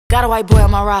Got a white boy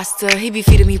on my roster, he be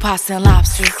feeding me pasta and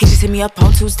lobster. He just hit me up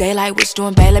on Tuesday like, what you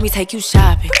doing, babe? Let me take you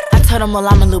shopping. I told him, well,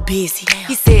 I'm a little busy.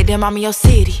 He said, damn, I'm in your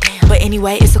city. But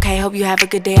anyway, it's okay, hope you have a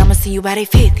good day. I'ma see you by day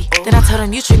 50. Then I told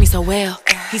him, you treat me so well.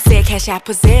 He said, cash out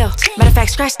Pazelle. Matter of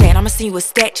fact, scratch that, I'ma see you a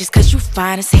stack just cause you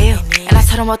fine as hell. And I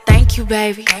told him, well, thank you,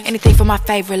 baby. Anything for my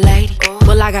favorite lady.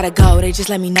 Well, I gotta go, they just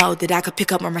let me know that I could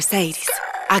pick up my Mercedes.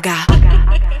 I got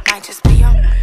might just